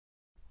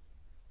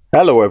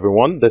Hello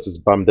everyone, this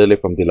is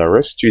Bamdele from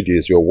Delares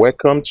Studios. You're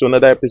welcome to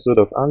another episode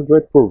of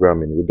Android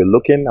Programming. We'll be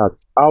looking at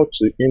how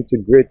to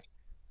integrate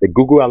the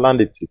Google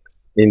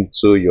Analytics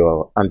into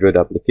your Android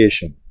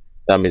application.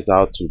 That means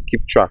how to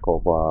keep track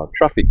of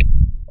traffic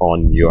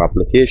on your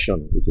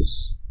application, which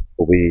is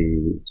we'll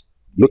be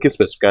looking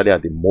specifically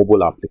at the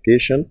mobile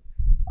application.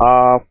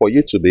 For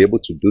you to be able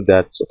to do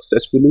that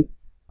successfully,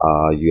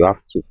 you have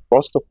to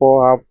first of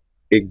all have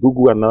a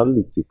Google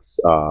Analytics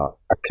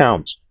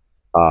account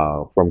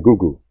from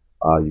Google.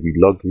 You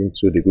log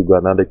into the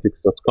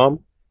googleanalytics.com.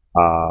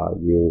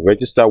 You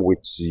register with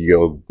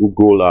your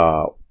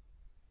Google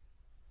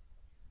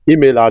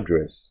email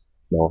address,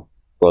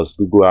 because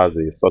Google has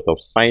a sort of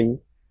sign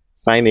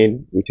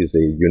in, which is a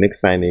unique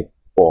sign in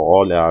for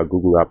all our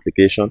Google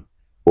application,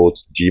 both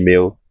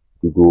Gmail,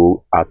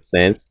 Google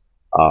AdSense,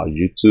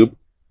 YouTube,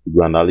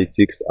 Google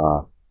Analytics,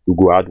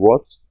 Google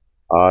AdWords.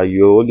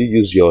 You only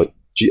use your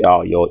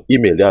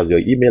email, that's your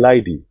email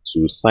ID,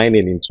 to sign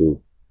in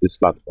into this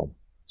platform.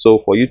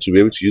 So for you to be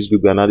able to use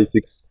Google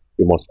Analytics,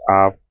 you must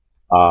have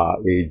a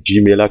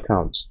Gmail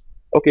account.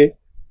 Okay.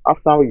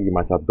 After you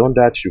might have done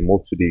that, you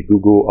move to the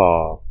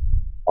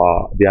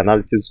the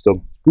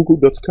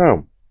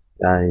analytics.google.com,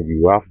 and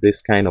you have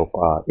this kind of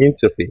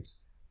interface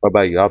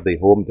whereby you have the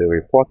home, the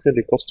reporting,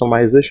 the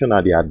customization,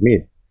 and the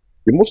admin.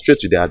 You move straight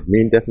to the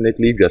admin.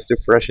 Definitely, if you're still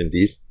fresh in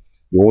this,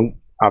 you won't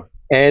have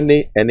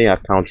any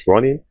account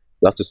running.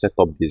 You have to set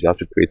up this. You have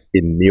to create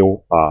a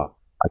new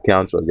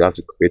account, or you have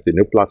to create a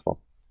new platform.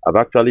 I've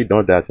actually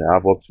done that. I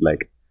have up to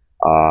like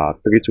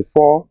 3 to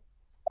 4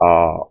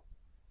 uh,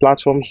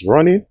 platforms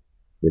running.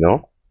 You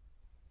know,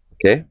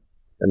 okay.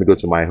 Let me go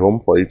to my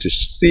home for you to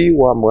see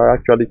what we're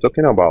actually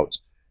talking about.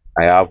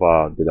 I have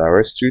the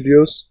Direct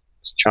Studios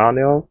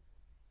channel,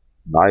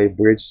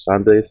 Library,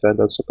 Sunday,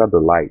 Center, Soccer, the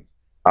Light.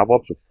 I have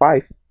up to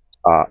 5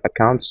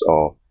 accounts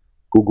or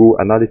Google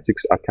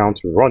Analytics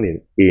accounts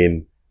running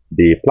in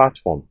the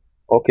platform.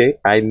 Okay,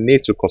 I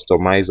need to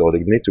customize, or I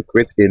need to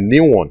create a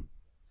new one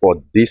for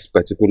this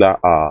particular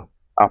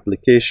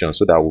application,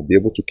 so that we'll be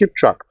able to keep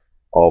track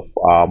of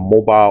our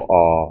mobile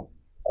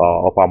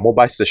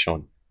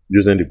session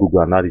using the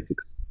Google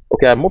Analytics.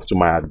 Okay, I move to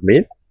my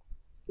admin.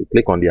 You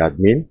click on the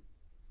admin.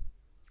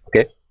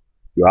 Okay,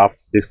 you have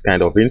this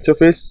kind of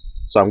interface.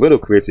 So I'm going to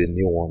create a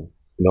new one.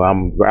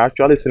 I'm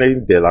actually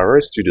selecting Delaware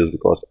Studios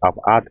because I've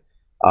had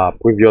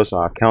previous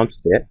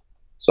accounts there.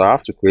 So I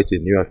have to create a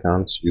new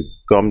account. You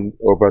come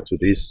over to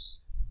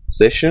this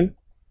session.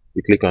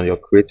 You click on your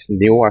create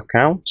new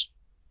account.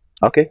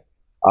 Okay.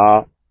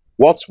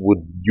 What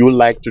would you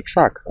like to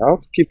track? I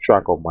have to keep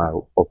track of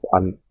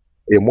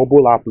a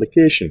mobile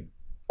application.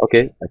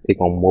 Okay. I click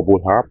on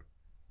mobile app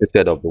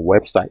instead of the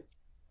website.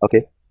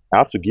 Okay. I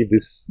have to give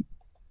this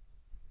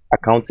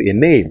account a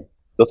name,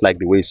 just like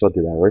the way you saw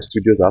the Direct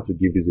Studios. I have to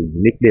give this a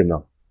unique name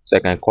now. So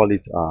I can call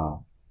it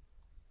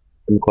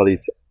let me call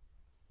it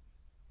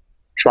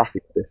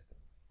traffic test.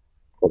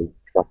 Call it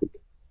traffic.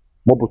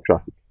 Mobile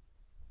traffic.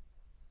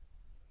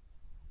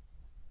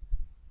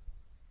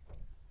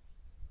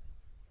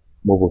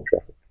 Mobile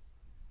traffic.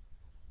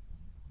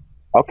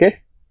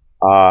 Okay.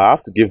 I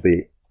have to give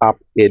the app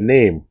a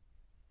name.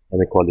 Let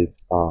me call it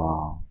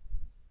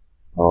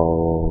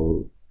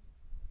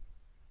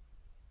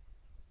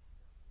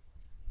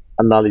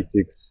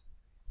analytics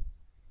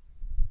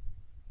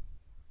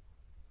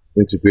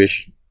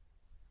integration.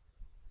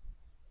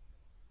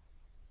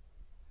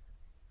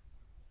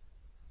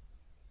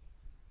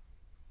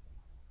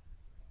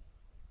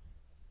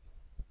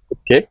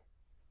 Okay.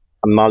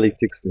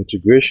 Analytics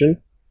integration.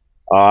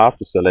 I have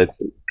to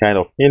select kind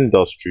of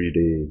industry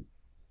the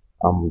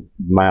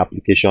my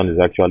application is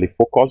actually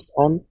focused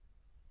on.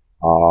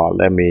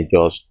 Let me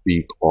just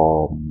pick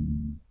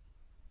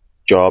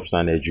jobs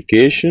and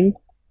education.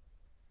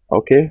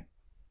 Okay.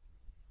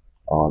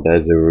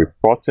 There's a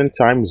reporting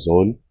time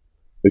zone,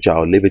 which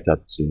I'll leave it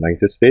at the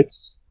United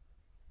States.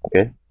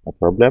 Okay, no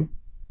problem.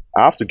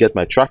 I have to get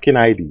my tracking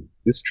ID.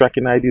 This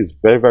tracking ID is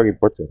very, very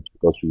important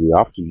because we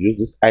have to use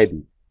this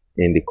ID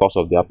in the course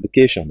of the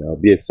application. There will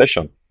be a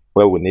session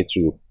where we need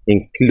to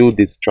include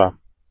this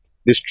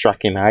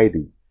tracking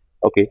ID.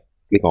 Okay,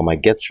 click on my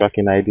get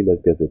tracking ID.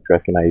 Let's get the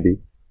tracking ID.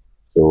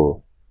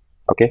 So,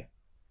 okay,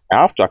 I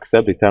have to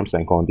accept the terms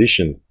and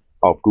conditions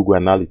of Google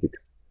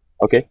Analytics.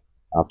 Okay,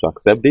 I have to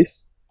accept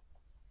this.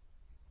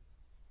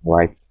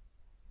 Right,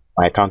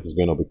 my account is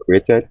going to be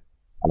created,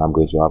 and I'm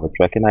going to have a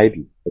tracking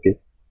ID. Okay,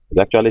 it's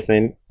actually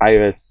saying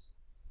iOS.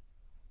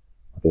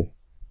 Okay,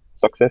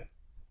 success.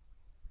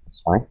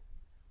 It's fine.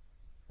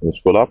 Let me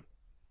scroll up.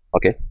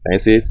 Okay, can you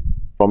see it?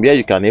 From here,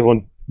 you can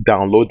even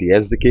download the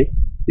SDK,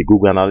 the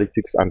Google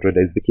Analytics Android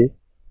SDK,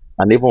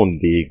 and even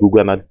the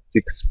Google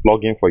Analytics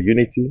plugin for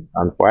Unity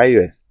and for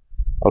iOS.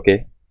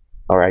 Okay,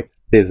 all right.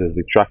 This is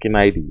the tracking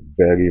ID.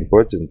 Very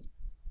important.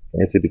 Can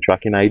you see the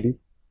tracking ID?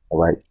 All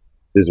right.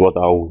 This is what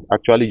I'll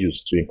actually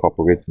use to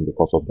incorporate in the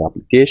course of the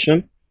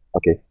application.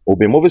 Okay, we'll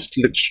be moving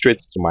straight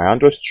to my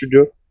Android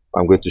Studio.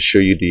 I'm going to show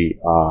you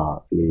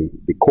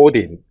the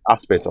coding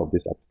aspect of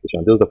this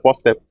application. This is the first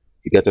step.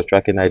 You get your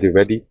tracking ID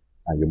ready,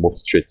 and you move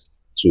straight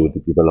to the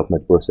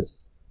development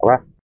process. All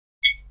right.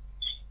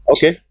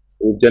 Okay.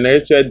 We've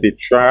generated the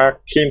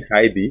tracking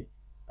ID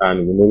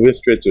and we're moving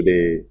straight to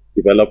the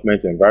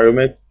development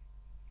environment.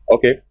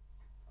 Okay.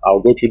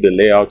 I'll go through the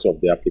layout of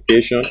the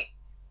application.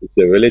 It's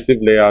a relative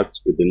layout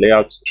with the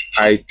layout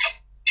height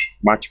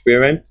match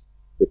parent,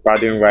 the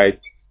padding right,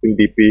 string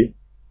DP.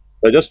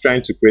 We're just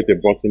trying to create a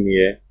button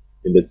here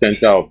in the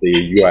center of the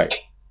UI,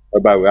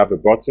 whereby we have a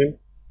button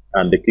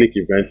and the click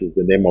event is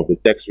the name of the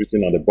text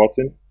written on the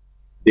button.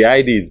 The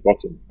ID is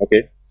button,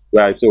 okay?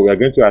 Right, so we are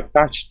going to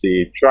attach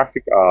the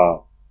traffic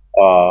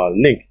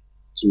link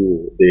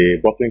to the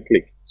button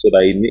click so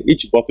that in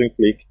each button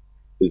click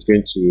is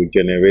going to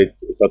generate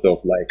a sort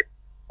of like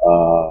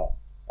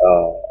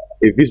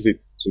a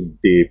visit to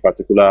the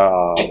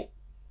particular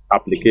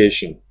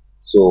application.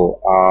 So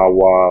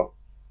our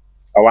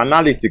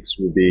analytics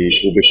will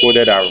be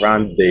coded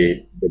around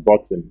the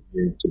button,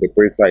 to be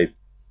precise.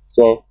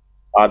 So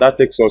that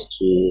takes us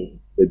to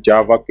the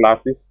Java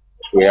classes.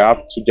 We have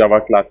two Java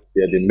classes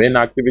here, the main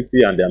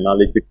activity and the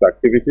analytics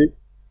activity.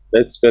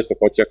 Let's first of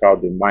all check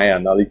out the my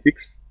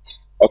analytics.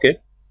 Okay,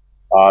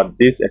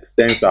 this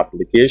extends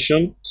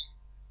application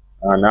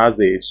and has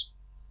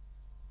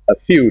a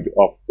field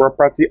of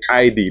property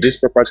ID. This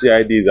property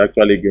ID is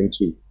actually going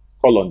to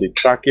call on the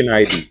tracking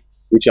ID,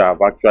 which I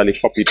have actually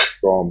copied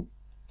from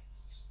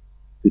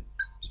the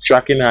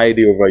tracking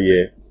ID over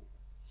here.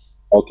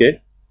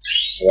 Okay,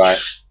 right,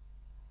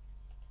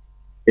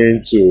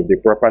 into the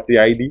property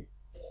ID.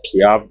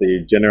 We have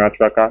the general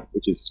tracker,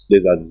 which is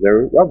placed at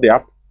 0. We have the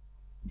app.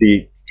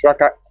 The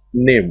tracker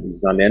name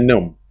is an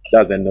enum.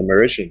 That's an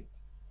enumeration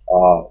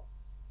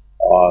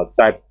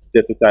type,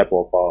 data type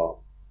of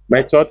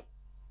method.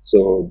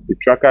 So the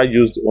tracker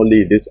used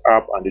only this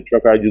app and the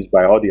tracker used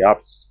by all the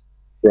apps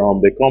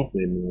from the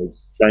company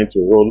is trying to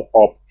roll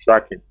up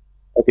tracking.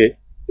 Okay,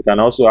 you can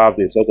also have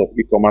the sort of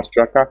e-commerce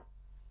tracker.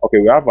 Okay,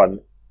 we have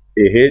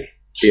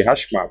a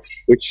hash mark,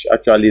 which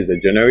actually is a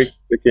generic,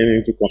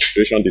 taking into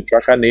consideration the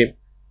tracker name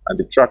and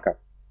the tracker.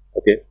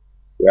 Okay,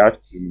 we have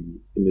to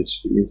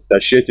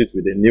instantiate it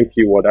with a new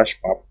keyword hash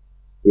mark.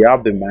 We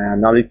have the my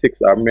analytics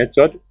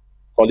method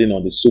calling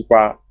on the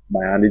super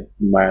my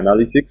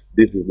analytics.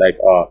 This is like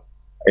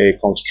a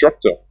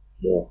constructor,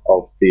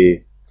 of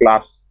the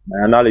class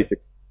my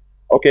analytics.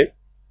 Okay,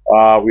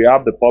 we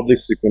have the public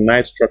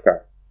synchronized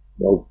tracker.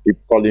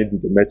 Keep calling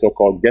the method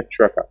called get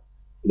tracker.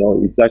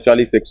 It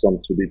actually takes on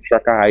to the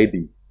tracker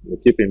ID,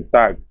 keeping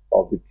tag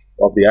of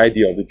the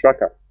ID of the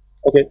tracker.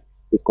 Okay,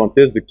 it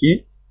contains the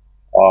key.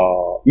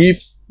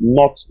 If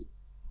not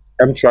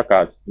M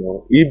trackers,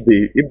 if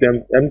the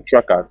M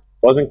trackers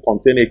doesn't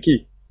contain a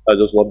key, that's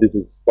just what this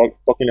is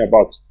talking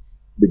about.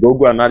 The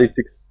Google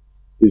Analytics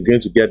is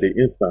going to get the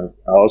instance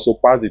and also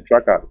pass the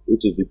tracker,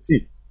 which is the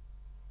T,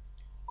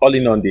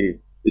 calling on the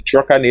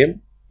tracker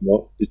name,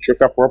 the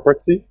tracker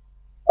property,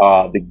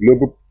 the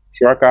global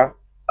tracker,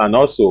 and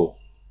also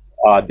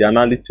the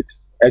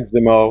analytics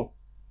XML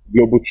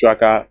global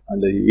tracker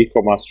and the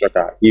e-commerce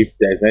tracker, if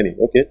there's any.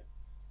 Okay,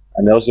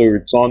 and also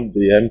return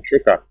the M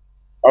tracker.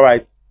 All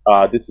right,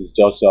 this is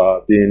just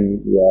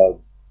being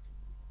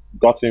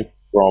gotten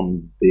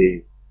from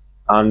the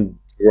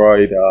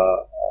Android,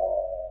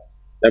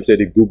 let's say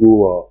the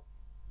Google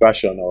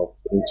version of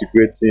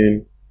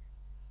integrating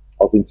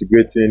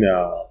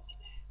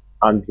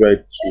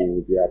Android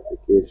to the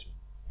application.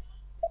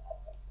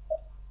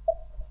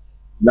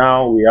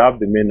 Now we have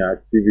the main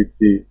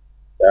activity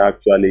that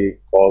actually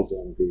calls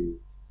on the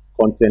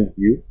content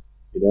view.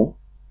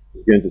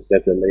 It's going to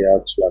set a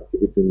layout to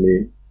activity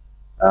name,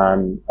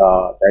 and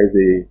there is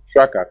a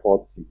tracker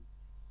called T.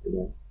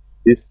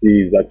 This T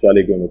is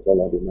actually going to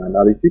call on the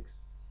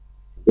analytics.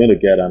 We're going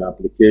to get an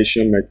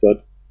application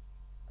method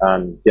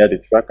and get the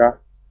tracker,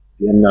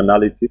 the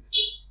analytics,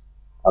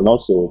 and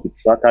also the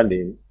tracker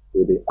name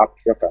with the app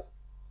tracker.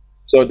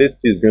 So this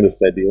T is going to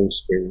set the home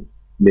screen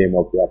name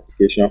of the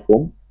application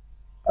form,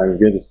 and we're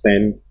going to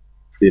send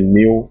the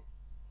new.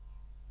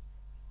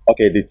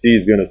 Okay, the T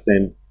is going to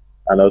send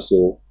and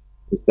also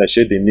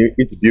instantiate the new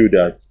its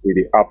builders with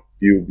the app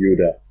view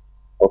builder.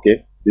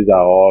 Okay, these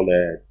are all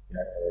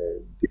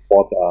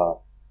default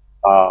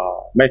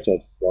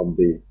methods from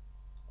the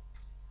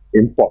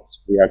import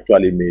we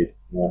actually made.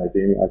 I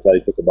didn't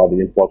actually talk about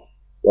the import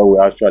where we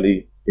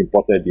actually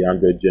imported the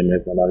Android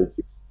GMS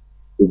analytics,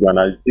 Google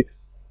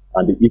Analytics,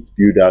 and the its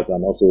builders,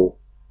 and also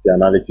the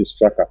analytics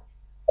tracker.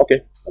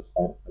 Okay, that's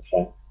fine. That's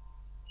fine.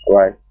 All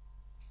right.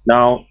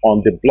 Now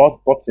on the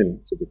block button,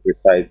 to be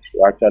precise,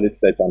 we actually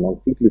set an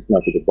on-click listener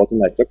to the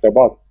button I talked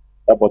about.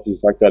 That button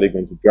is actually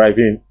going to drive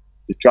in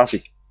the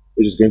traffic,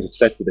 which is going to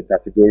set to the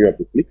category of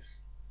the clicks,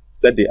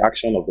 set the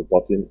action of the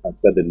button, and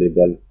set the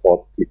label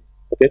called click.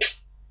 Okay.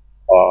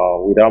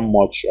 Without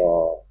much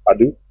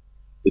ado,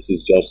 this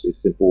is just a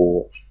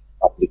simple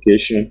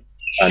application,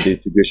 and the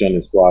integration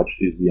is quite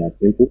easy and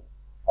simple.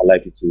 I'd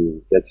like you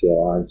to get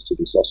your hands to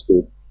the source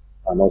code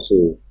and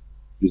also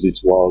use it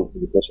well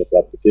in the course of the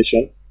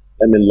application.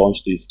 Let me launch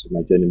this to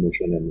my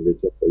Genymotion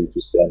emulator for you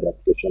to see how the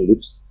application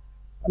looks.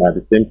 And at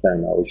the same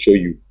time, I will show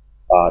you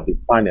the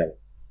panel,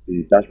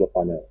 the dashboard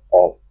panel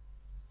of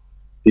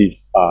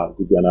this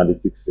Google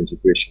Analytics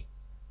integration.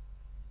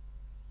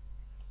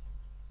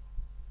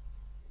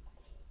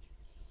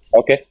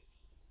 Okay,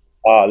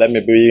 let me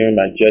bring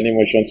my journey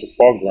motion to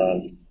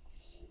foreground.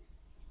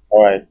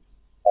 All right,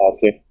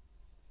 okay.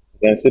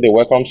 You can see the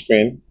welcome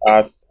screen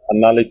as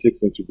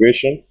Analytics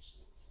integration.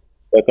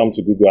 Welcome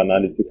to Google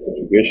Analytics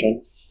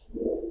integration.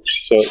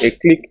 So a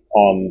click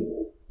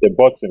on the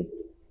button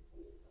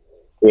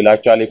will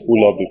actually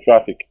pull up the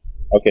traffic.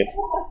 Okay,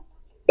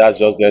 that's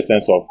just the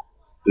essence of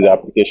the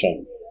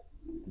application.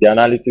 The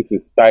analytics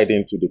is tied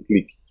into the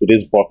click, to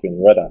this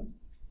button rather,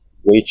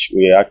 which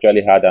we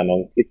actually had an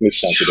on-click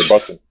distance to the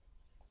button.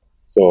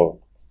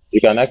 So you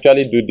can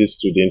actually do this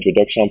to the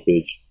introduction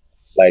page.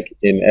 Like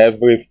in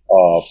every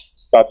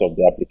start of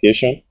the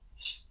application,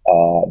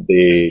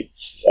 the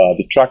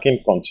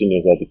tracking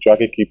continues, or the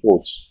tracking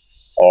keeps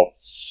of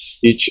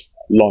each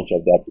launch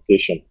of the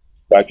application.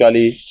 We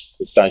actually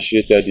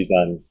instantiated it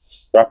and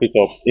wrap it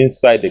up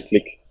inside the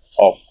click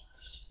of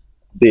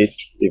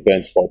this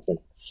event button.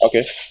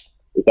 Okay,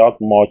 without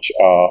much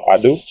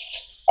ado,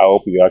 I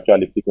hope you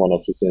actually pick one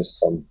or two things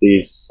from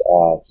this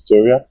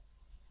tutorial,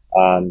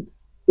 and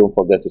don't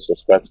forget to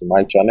subscribe to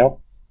my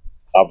channel.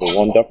 Have a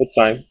wonderful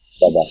time.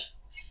 Bye bye.